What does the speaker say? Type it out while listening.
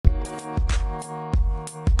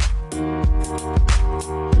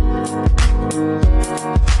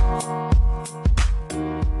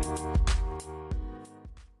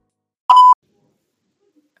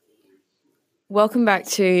Welcome back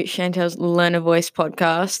to Chantel's Learn a Voice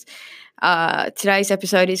podcast. Today's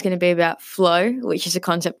episode is going to be about flow, which is a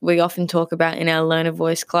concept we often talk about in our Learn a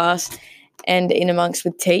Voice class and in amongst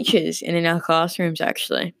with teachers and in our classrooms,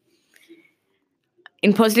 actually.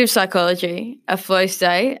 In positive psychology, a flow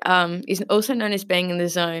state is also known as being in the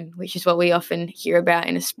zone, which is what we often hear about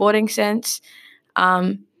in a sporting sense.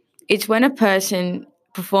 It's when a person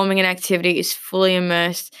performing an activity is fully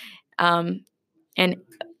immersed and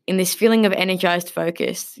in this feeling of energized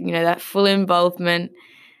focus, that full involvement,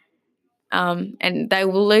 and they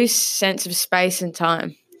will lose sense of space and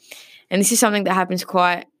time. And this is something that happens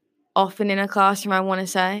quite often in a classroom, I want to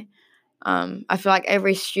say. I feel like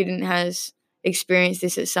every student has experienced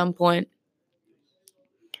this at some point.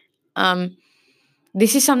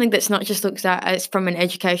 This is something that's not just looked at as from an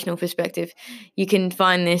educational perspective. You can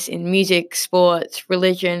find this in music, sports,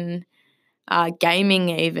 religion, gaming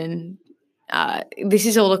even. This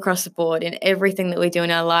is all across the board. In everything that we do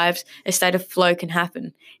in our lives, a state of flow can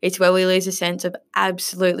happen. It's where we lose a sense of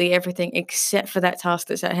absolutely everything except for that task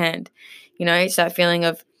that's at hand. It's that feeling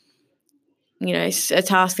of, it's a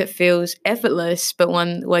task that feels effortless, but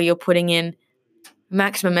one where you're putting in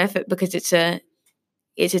maximum effort because it's a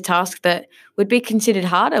task that would be considered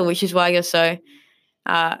harder, which is why you're so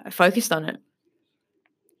focused on it.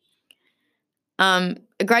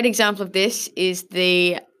 A great example of this is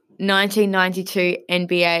the 1992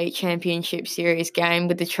 NBA Championship Series game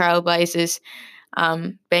with the Trailblazers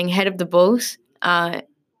being ahead of the Bulls. And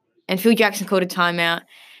Phil Jackson called a timeout.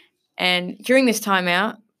 And during this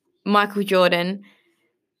timeout, Michael Jordan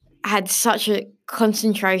had such a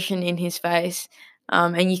concentration in his face.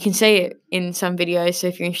 And you can see it in some videos. So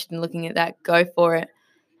if you're interested in looking at that, go for it.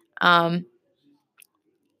 But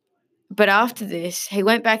after this, he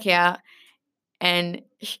went back out and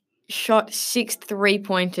shot 6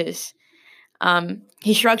 3-pointers.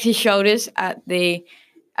 He shrugged his shoulders at the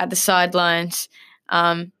sidelines,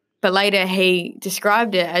 but later he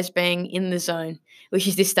described it as being in the zone, which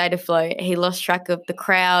is this state of flow. He lost track of the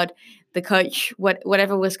crowd, the coach,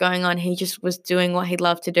 whatever was going on. He just was doing what he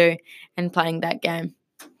loved to do and playing that game.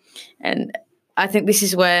 And I think this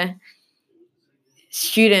is where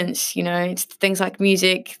students, it's things like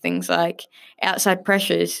music, things like outside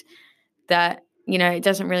pressures that, it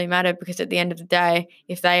doesn't really matter because at the end of the day,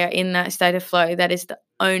 if they are in that state of flow, that is the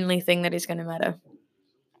only thing that is going to matter.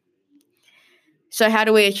 So how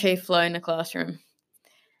do we achieve flow in the classroom?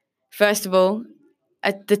 First of all,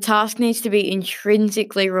 the task needs to be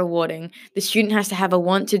intrinsically rewarding. The student has to have a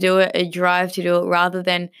want to do it, a drive to do it, rather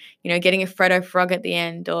than, getting a Freddo frog at the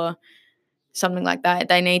end or something like that.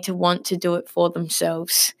 They need to want to do it for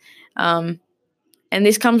themselves. And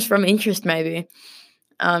this comes from interest maybe.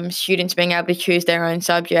 Students being able to choose their own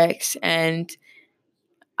subjects. And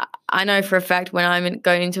I know for a fact when I'm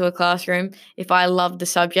going into a classroom, if I love the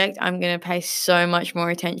subject, I'm going to pay so much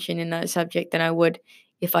more attention in that subject than I would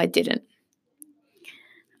if I didn't.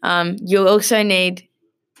 You'll also need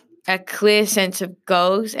a clear sense of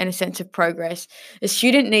goals and a sense of progress. The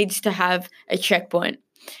student needs to have a checkpoint.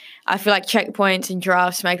 I feel like checkpoints and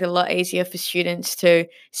drafts make it a lot easier for students to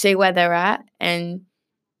see where they're at and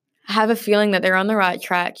have a feeling that they're on the right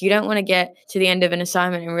track. You don't want to get to the end of an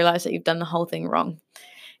assignment and realize that you've done the whole thing wrong.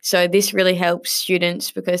 So this really helps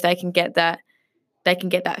students because they can get that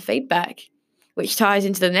feedback, which ties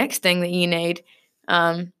into the next thing that you need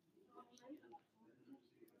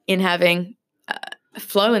in having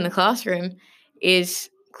flow in the classroom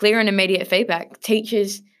is clear and immediate feedback.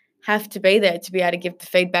 Teachers have to be there to be able to give the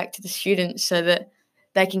feedback to the students so that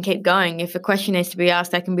they can keep going. If a question needs to be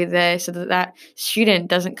asked, they can be there so that that student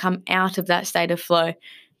doesn't come out of that state of flow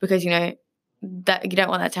because, that you don't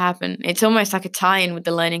want that to happen. It's almost like a tie-in with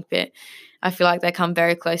the learning bit. I feel like they come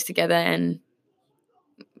very close together and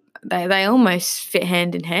they almost fit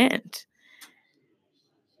hand in hand.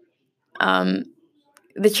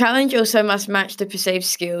 The challenge also must match the perceived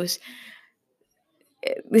skills.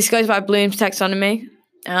 This goes by Bloom's taxonomy,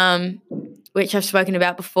 which I've spoken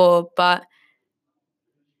about before, but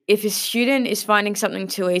if a student is finding something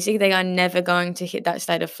too easy, they are never going to hit that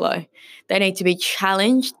state of flow. They need to be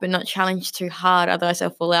challenged, but not challenged too hard, otherwise they'll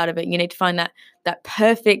fall out of it. You need to find that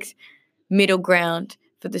perfect middle ground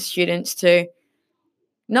for the students to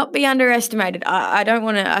not be underestimated. I don't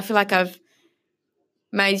want to, I feel like I've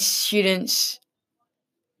made students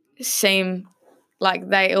seem like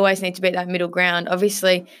they always need to be at that middle ground.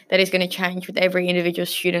 Obviously, that is going to change with every individual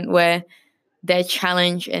student where their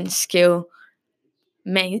challenge and skill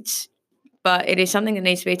meets, but it is something that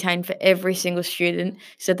needs to be attained for every single student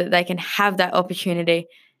so that they can have that opportunity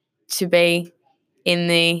to be in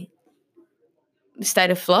the state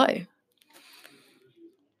of flow.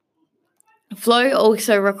 Flow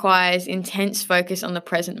also requires intense focus on the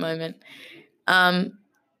present moment.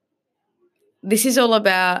 This is all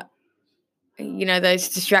about, those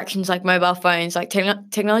distractions like mobile phones. Like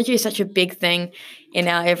technology is such a big thing in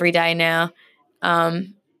our everyday now.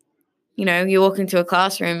 You walk into a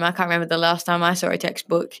classroom. I can't remember the last time I saw a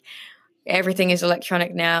textbook. Everything is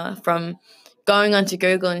electronic now, from going onto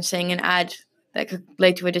Google and seeing an ad that could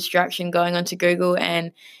lead to a distraction, going onto Google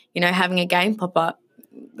and, having a game pop up.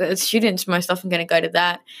 The students most often going to go to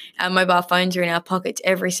that. Our mobile phones are in our pockets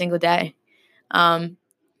every single day.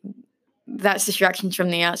 That's distractions from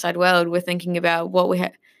the outside world. We're thinking about what we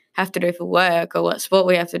have to do for work, or what sport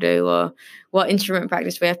we have to do, or what instrument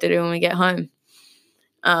practice we have to do when we get home.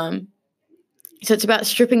 So it's about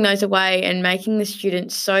stripping those away and making the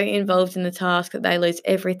students so involved in the task that they lose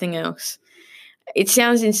everything else. It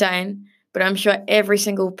sounds insane, but I'm sure every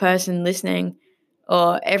single person listening,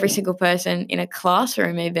 or every single person in a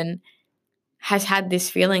classroom even, has had this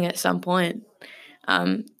feeling at some point.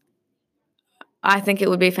 I think it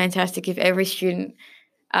would be fantastic if every student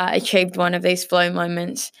achieved one of these flow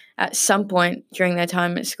moments at some point during their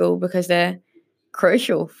time at school, because they're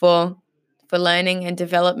crucial for learning and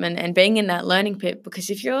development and being in that learning pit. Because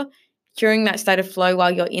if you're during that state of flow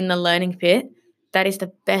while you're in the learning pit, that is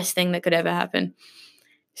the best thing that could ever happen.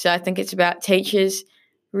 So I think it's about teachers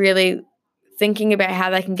really thinking about how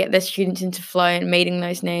they can get their students into flow and meeting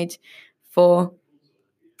those needs for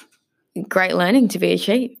great learning to be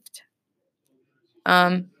achieved.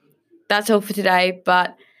 That's all for today,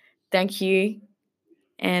 but thank you,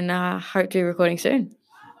 and hope to be recording soon.